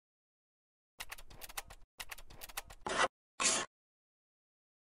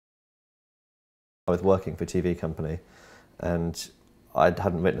I was working for a TV company, and I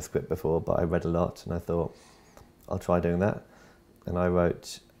hadn't written a script before, but I read a lot, and I thought, I'll try doing that. And I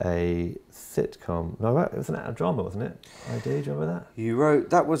wrote a sitcom. No, it was a drama, wasn't it? Do you remember that? You wrote,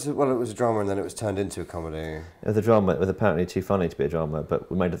 that was, well, it was a drama and then it was turned into a comedy. It was a drama. It was apparently too funny to be a drama,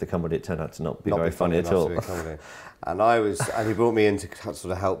 but we made it as a comedy. It turned out to not be very funny at all. And he brought me in to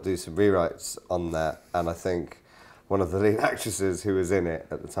sort of help do some rewrites on that. And I think one of the lead actresses who was in it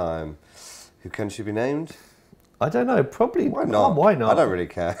at the time, who can she be named? I don't know. Probably. Why not? Why not? I don't really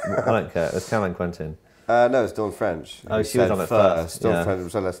care. I don't care. It was Caroline Quentin. No, it's Dawn French. Oh, she was on it first. Dawn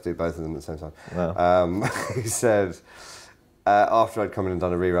French, so let's do both of them at the same time. Wow. He said, after I'd come in and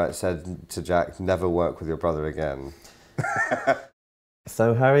done a rewrite, said to Jack, never work with your brother again.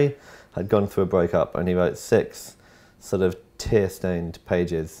 So Harry had gone through a breakup and he wrote 6 sort of tear-stained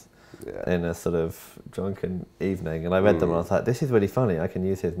pages in a sort of drunken evening. And I read them and I was like, this is really funny. I can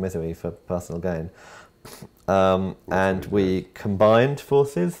use his misery for personal gain. And we combined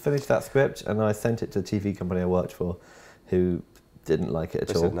forces, finished that script, and I sent it to the TV company I worked for, who didn't like it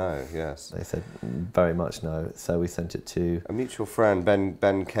at all. They said no, yes. They said very much no. So we sent it to a mutual friend, Ben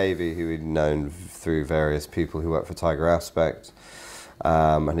Cavey, who we'd known through various people who work for Tiger Aspect,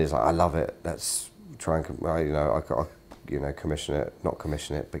 and he's like, I love it. Let's try and commission it, not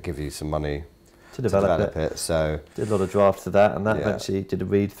commission it, but give you some money to develop it. So did a lot of drafts of that, and that eventually did a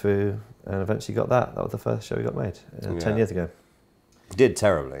read through. And eventually got that. That was the first show we got made 10 years ago. It did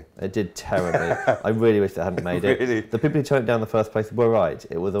terribly. It did terribly. I really wish they hadn't made it. The people who turned it down in the first place were right.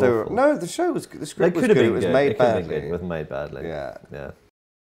 It was awful. No, the script was good. It was made badly. It was made badly. Yeah.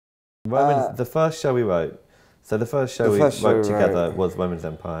 The first show we wrote. So the first show we wrote together was Women's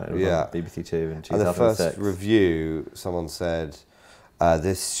Empire. It was on BBC Two in 2006. And the first review, someone said,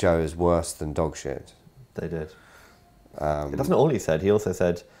 "This show is worse than dog shit." They did. That's not all he said. He also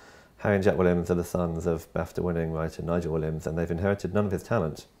said, Harry and Jack Williams are the sons of BAFTA-winning writer Nigel Williams, and they've inherited none of his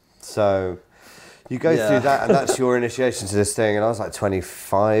talent. So you go through that, and that's your initiation to this thing. And I was like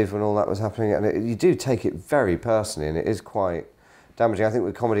 25 when all that was happening, and you do take it very personally, and it is quite damaging. I think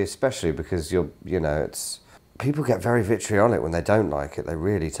with comedy especially, because it's people get very vitriolic when they don't like it. They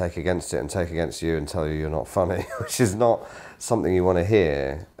really take against it and take against you and tell you you're not funny, which is not something you want to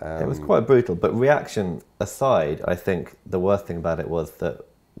hear. It was quite brutal, but reaction aside, I think the worst thing about it was that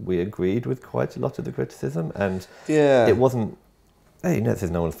we agreed with quite a lot of the criticism, and it wasn't, this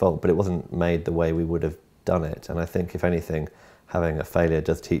is no one's fault, but it wasn't made the way we would have done it. And I think, if anything, having a failure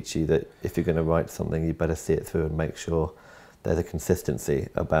does teach you that if you're going to write something, you better see it through and make sure there's a consistency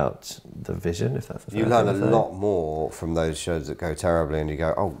about the vision, if that's the You learn a lot more from those shows that go terribly, and you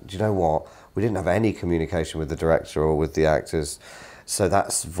go, oh, do you know what? We didn't have any communication with the director or with the actors, so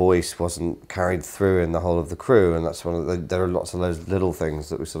that voice wasn't carried through in the whole of the crew, and that's one of there are lots of those little things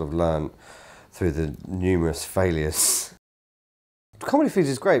that we sort of learned through the numerous failures. Comedy feeds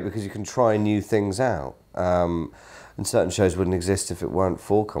is great because you can try new things out, and certain shows wouldn't exist if it weren't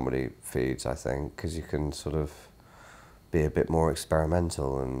for comedy feeds, I think, because you can sort of be a bit more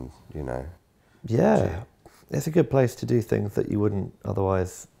experimental and, Yeah, it's a good place to do things that you wouldn't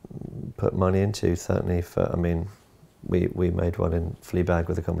otherwise put money into, certainly we made one in Fleabag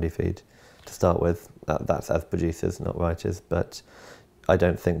with a comedy feed to start with. That's as producers, not writers, but I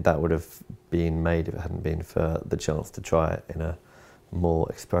don't think that would have been made if it hadn't been for the chance to try it in a more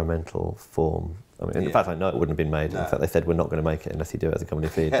experimental form. In fact, I know it wouldn't have been made. No. In fact, they said, we're not going to make it unless you do it as a comedy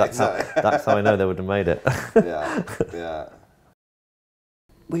feed. That's how I know they would have made it. Yeah.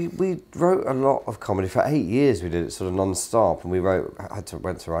 We wrote a lot of comedy. For 8 years we did it sort of non-stop, and we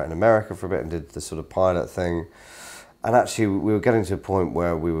went to write in America for a bit and did the sort of pilot thing. And actually we were getting to a point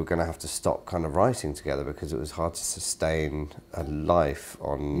where we were going to have to stop kind of writing together because it was hard to sustain a life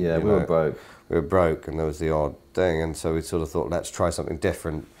on... Yeah, we were broke. We were broke, and there was the odd thing, and so we sort of thought, let's try something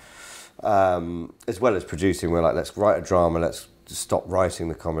different. As well as producing, we're like, let's write a drama, let's stop writing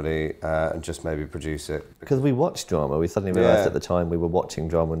the comedy and just maybe produce it. Because we watched drama, we suddenly realised at the time we were watching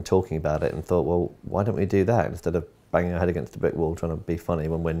drama and talking about it, and thought, well, why don't we do that instead of banging our head against a brick wall trying to be funny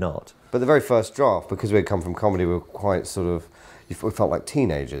when we're not. But the very first draft, because we'd come from comedy, we were quite sort of, we felt like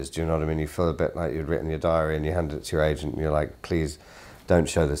teenagers, do you know what I mean? You feel a bit like you'd written your diary and you handed it to your agent and you're like, please don't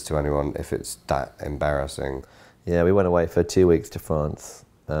show this to anyone if it's that embarrassing. Yeah, we went away for 2 weeks to France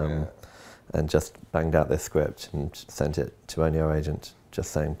and just banged out this script and sent it to only our agent,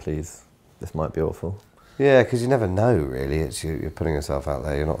 just saying, please, this might be awful. Yeah, because you never know, really. It's you're putting yourself out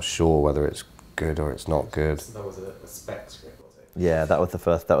there. You're not sure whether it's good or it's not good. So that was a spec script, was it? Yeah, that was the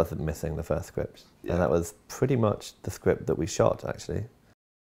first. That was missing the first script, and that was pretty much the script that we shot, actually.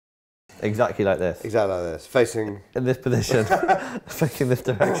 Exactly like this. Exactly like this, facing in this position, facing this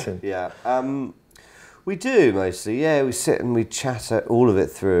direction. Yeah. We do, mostly, yeah. We sit and we chat all of it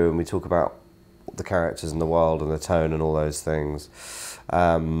through, and we talk about the characters and the world and the tone and all those things.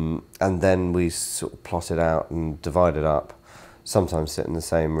 And then we sort of plot it out and divide it up. Sometimes sit in the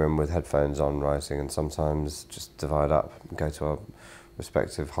same room with headphones on writing, and sometimes just divide up and go to our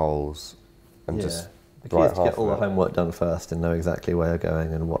respective holes and just the key is to get all the homework done first and know exactly where you're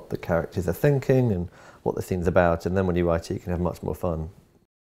going and what the characters are thinking and what the scene's about, and then when you write it you can have much more fun.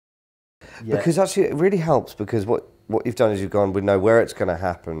 Yeah. Because actually it really helps, because what you've done is you've gone, we know where it's going to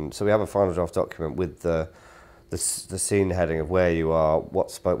happen, so we have a final draft document with the scene heading of where you are,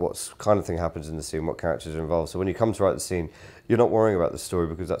 what kind of thing happens in the scene, what characters are involved. So when you come to write the scene, you're not worrying about the story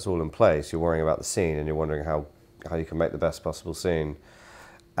because that's all in place. You're worrying about the scene, and you're wondering how you can make the best possible scene.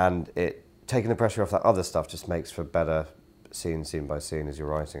 And taking the pressure off that other stuff just makes for better scene by scene as you're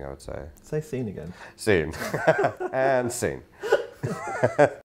writing, I would say. Say scene again. Scene. And scene.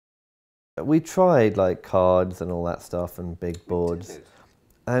 We tried like cards and all that stuff and big boards.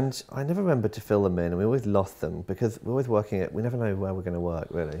 And I never remembered to fill them in, and we always lost them because we're always working it. We never know where we're going to work,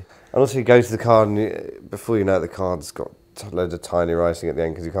 really. And also, you go to the card, and before you know it, the card's got loads of tiny writing at the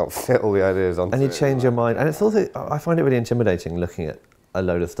end because you can't fit all the ideas onto it. And you change your mind. And it's also, I find it really intimidating looking at a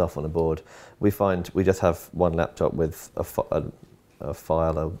load of stuff on a board. We just have one laptop with a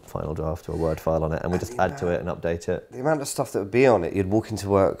file, a final draft or a Word file on it, and we just add to it and update it. The amount of stuff that would be on it, you'd walk into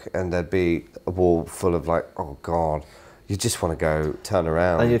work and there'd be a wall full of like, oh God. You just want to go turn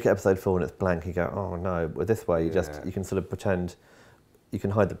around. And you look at episode 4 and it's blank. You go, oh no. Well, this way, you can sort of pretend you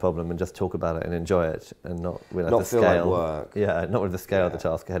can hide the problem and just talk about it and enjoy it, and not realize the scale. Not feel like work. Yeah, not with the scale of the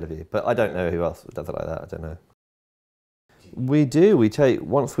task ahead of you. But I don't know who else does it like that. I don't know. We do. We take,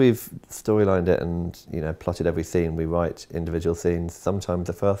 once we've storylined it and plotted every scene, we write individual scenes. Sometimes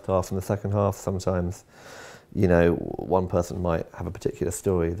the first half and the second half. Sometimes, one person might have a particular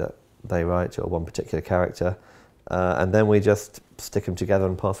story that they write, or one particular character. And then we just stick them together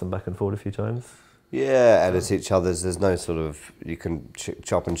and pass them back and forward a few times. Yeah, edit each other's. There's no sort of, you can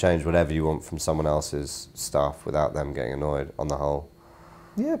chop and change whatever you want from someone else's stuff without them getting annoyed on the whole.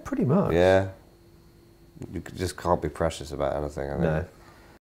 Yeah, pretty much. Yeah. You just can't be precious about anything, I think. No.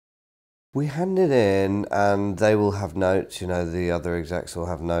 We hand it in and they will have notes, the other execs will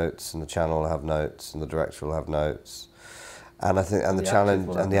have notes, and the channel will have notes, and the director will have notes. And I think, and the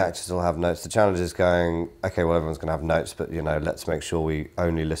challenge, and the actors will have notes. The challenge is going, okay, well, everyone's going to have notes, but let's make sure we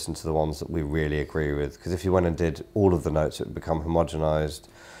only listen to the ones that we really agree with. Because if you went and did all of the notes, it would become homogenised,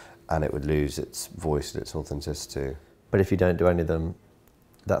 and it would lose its voice and its authenticity. But if you don't do any of them,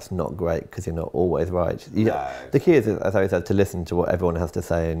 that's not great because you're not always right. No. The key is, as I said, to listen to what everyone has to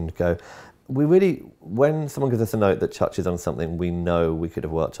say and go. When someone gives us a note that touches on something we know we could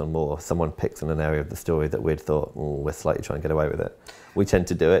have worked on more, someone picks on an area of the story that we'd thought, we're slightly trying to get away with it, we tend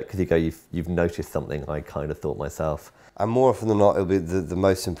to do it because you go, you've noticed something I kind of thought myself. And more often than not, it'll be the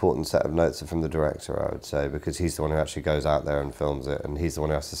most important set of notes are from the director, I would say, because he's the one who actually goes out there and films it, and he's the one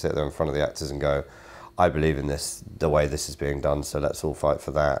who has to sit there in front of the actors and go, I believe in this, the way this is being done, so let's all fight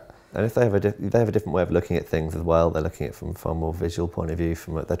for that. And if they have a different way of looking at things as well, they're looking at it from a far more visual point of view.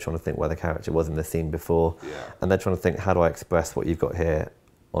 They're trying to think where the character was in the scene before, and they're trying to think, how do I express what you've got here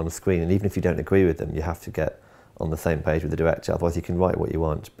on screen? And even if you don't agree with them, you have to get on the same page with the director. Otherwise, you can write what you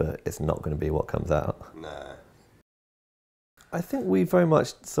want, but it's not going to be what comes out. No. I think we very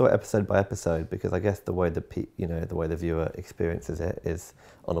much saw it episode by episode, because I guess the way the viewer experiences it is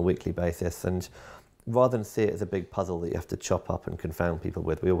on a weekly basis, and rather than see it as a big puzzle that you have to chop up and confound people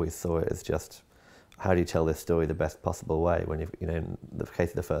with, we always saw it as just, how do you tell this story the best possible way? When in the case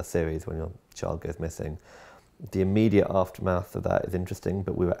of the first series, when your child goes missing, the immediate aftermath of that is interesting,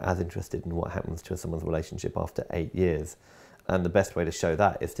 but we were as interested in what happens to someone's relationship after 8 years. And the best way to show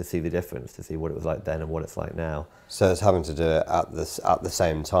that is to see the difference, to see what it was like then and what it's like now. So it's having to do it at the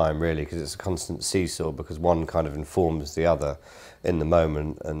same time, really, because it's a constant seesaw, because one kind of informs the other in the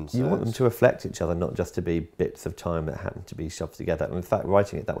moment. And so you want them to reflect each other, not just to be bits of time that happen to be shoved together. And in fact,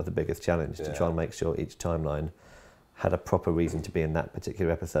 writing it, that was the biggest challenge, to try and make sure each timeline had a proper reason to be in that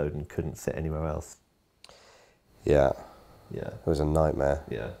particular episode and couldn't sit anywhere else. Yeah. Yeah. It was a nightmare.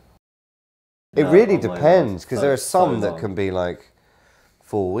 Yeah. It really depends, because there are some so that can be like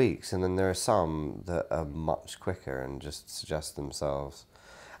 4 weeks, and then there are some that are much quicker and just suggest themselves.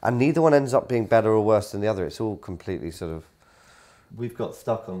 And neither one ends up being better or worse than the other. It's all completely sort of... We've got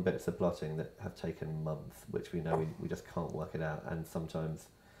stuck on bits of plotting that have taken months, which we know we just can't work it out. And sometimes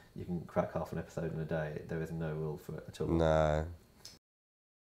you can crack half an episode in a day. There is no rule for it at all. No.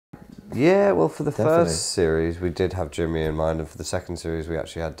 Yeah, well, for the first series, we did have Jimmy in mind, and for the second series, we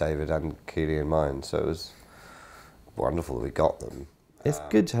actually had David and Keely in mind, so it was wonderful that we got them. It's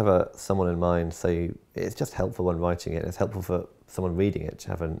good to have someone in mind, so it's just helpful when writing it. It's helpful for someone reading it to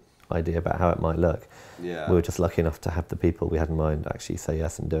have an idea about how it might look. Yeah. We were just lucky enough to have the people we had in mind actually say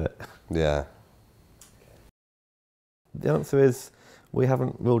yes and do it. Yeah. The answer is we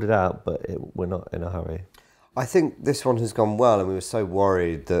haven't ruled it out, but we're not in a hurry. I think this one has gone well, and we were so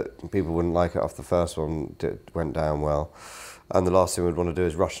worried that people wouldn't like it after the first one went down well. And the last thing we'd want to do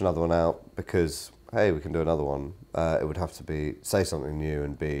is rush another one out because, hey, we can do another one. It would have to say something new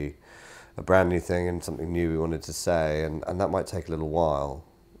and be a brand new thing and something new we wanted to say, and that might take a little while,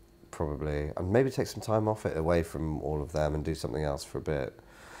 probably. And maybe take some time off it, away from all of them, and do something else for a bit.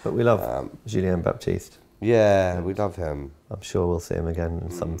 But we love Julien Baptiste. Yeah, we love him. I'm sure we'll see him again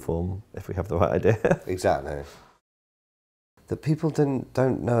in some form if we have the right idea. Exactly. That people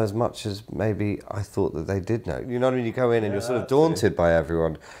don't know as much as maybe I thought that they did know. You know what I mean? You go in and you're sort of daunted by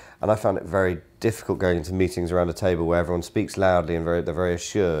everyone. And I found it very difficult going into meetings around a table where everyone speaks loudly and they're very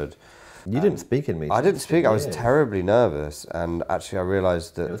assured. You didn't speak in meetings. I didn't speak. I was terribly nervous, and actually I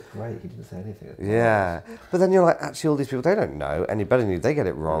realised that... It was great. He didn't say anything. Yeah. But then you're like, actually all these people, they don't know any better than you. They get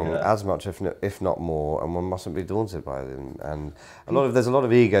it wrong as much, if not more, and one mustn't be daunted by them. And there's a lot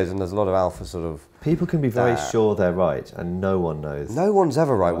of egos and there's a lot of alpha sort of... People can be very sure they're right, and no one knows. No one's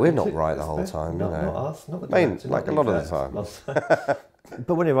ever right. We're not right the whole time, not, you know. Not us, not the director, like a lot of the time.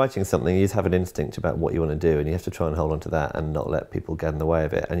 But when you're writing something, you just have an instinct about what you want to do, and you have to try and hold on to that and not let people get in the way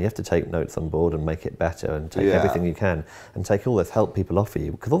of it. And you have to take notes on board and make it better, and take everything you can, and take all this help people offer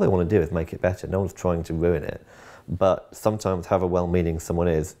you, because all they want to do is make it better. No one's trying to ruin it. But sometimes, however well-meaning someone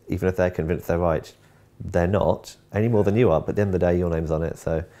is, even if they're convinced they're right, they're not, any more than you are. But at the end of the day, your name's on it,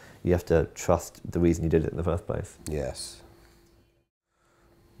 so you have to trust the reason you did it in the first place. Yes.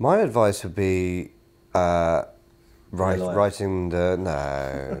 My advice would be... writing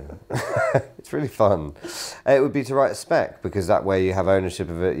no. It's really fun. It would be to write a spec, because that way you have ownership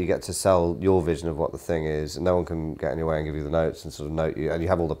of it. You get to sell your vision of what the thing is, and no one can get in your way and give you the notes and sort of note you, and you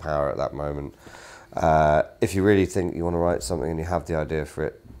have all the power at that moment. If you really think you want to write something and you have the idea for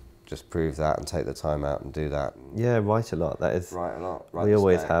it, just prove that and take the time out and do that. Yeah, write a lot. That is. Write a lot. We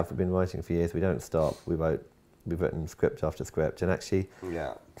always have. We've been writing for years. We don't stop. We've written script after script, and actually,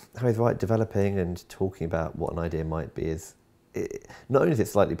 Harry's right. Developing and talking about what an idea might be not only is it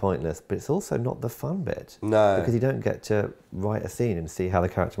slightly pointless, but it's also not the fun bit. No, because you don't get to write a scene and see how the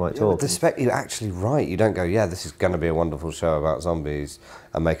character might talk. With the spec you actually write, you don't go, yeah, this is going to be a wonderful show about zombies,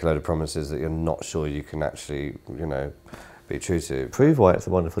 and make a load of promises that you're not sure you can actually, be true to. Prove why it's a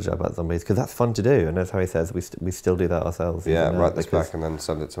wonderful show about zombies, because that's fun to do, and as Harry says, we still do that ourselves. Yeah, write the spec and then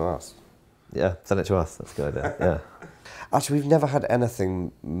send it to us. Yeah, send it to us. That's a good idea. Yeah. Actually, we've never had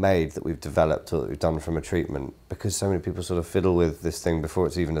anything made that we've developed or that we've done from a treatment, because so many people sort of fiddle with this thing before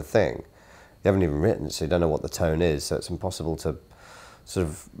it's even a thing. You haven't even written it, so you don't know what the tone is, so it's impossible to sort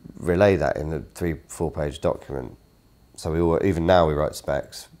of relay that in a 3-4 page document. So even now we write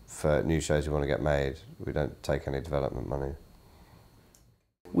specs for new shows we want to get made. We don't take any development money.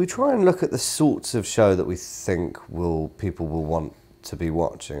 We try and look at the sorts of show that we think people will want to be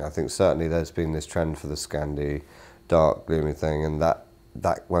watching. I think certainly there's been this trend for the Scandi, dark, gloomy thing, and that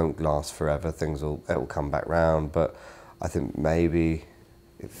won't last forever. It will come back round, but I think maybe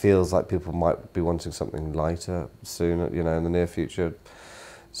it feels like people might be wanting something lighter soon, in the near future,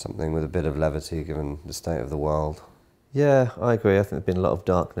 something with a bit of levity given the state of the world. Yeah, I agree. I think there's been a lot of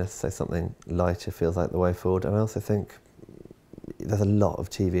darkness, so something lighter feels like the way forward. And I also think there's a lot of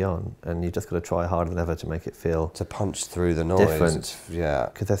TV on, and you've just got to try harder than ever to make it feel... To punch through the noise. Different. Yeah.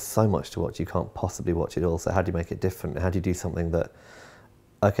 Because there's so much to watch, you can't possibly watch it all. So how do you make it different? How do you do something that,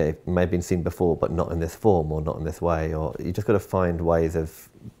 okay, may have been seen before, but not in this form or not in this way? Or you just got to find ways of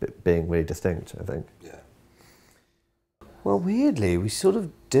being really distinct, I think. Yeah. Well, weirdly, we sort of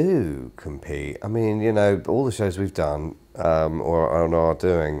do compete. I mean, all the shows we've done or are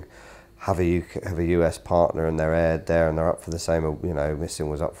doing have a US partner, and they're aired there, and they're up for the same. Missing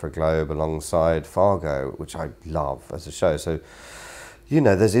was up for a Globe alongside Fargo, which I love as a show. So,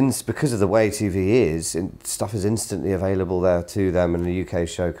 because of the way TV is, stuff is instantly available there to them, and the UK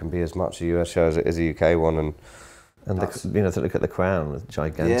show can be as much a US show as it is a UK one. And to look at The Crown with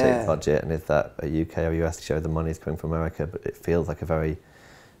gigantic budget, and is that a UK or US show? The money's coming from America, but it feels like a very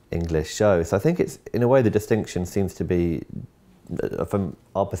English show. So I think it's, in a way, the distinction seems to be, from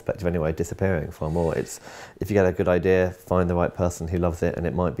our perspective anyway, disappearing far more. It's, if you get a good idea, find the right person who loves it, and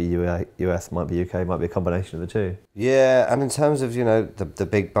it might be US, might be UK, might be a combination of the two. Yeah, and in terms of, the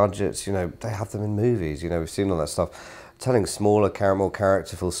big budgets, they have them in movies, we've seen all that stuff. Telling smaller, more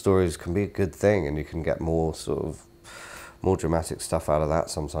characterful stories can be a good thing, and you can get more dramatic stuff out of that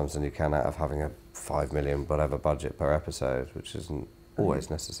sometimes than you can out of having a 5 million whatever budget per episode, which isn't Always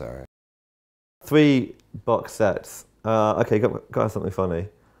necessary. 3 box sets. Okay, got to have something funny.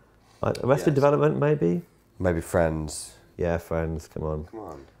 Arrested Yes. Development, maybe? Maybe Friends. Yeah, Friends, come on. Come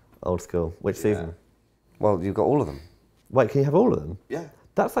on. Old school. Which Yeah. season? Well, you've got all of them. Wait, can you have all of them? Yeah.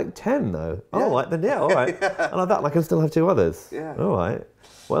 That's like 10 though. Yeah. All right, then yeah, all right. I like that, and I can still have 2 others. Yeah. All right.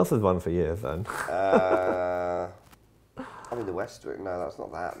 What else has run for years then? I mean, The West Wing. No, that's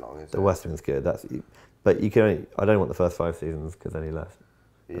not that long, is it? The West Wing's good. But you can only, I don't want the first 5 seasons because then he left.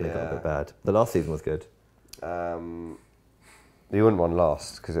 And it got a Yeah. bit bad. The last season was good. You wouldn't want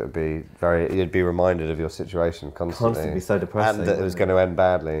Lost because it would be you'd be reminded of your situation constantly. Constantly so depressing. And that it was going to end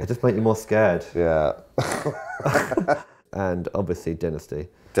badly. It just made you more scared. Yeah. And obviously Dynasty.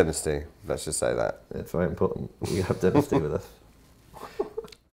 Dynasty, let's just say that. It's very important. You have Dynasty with us.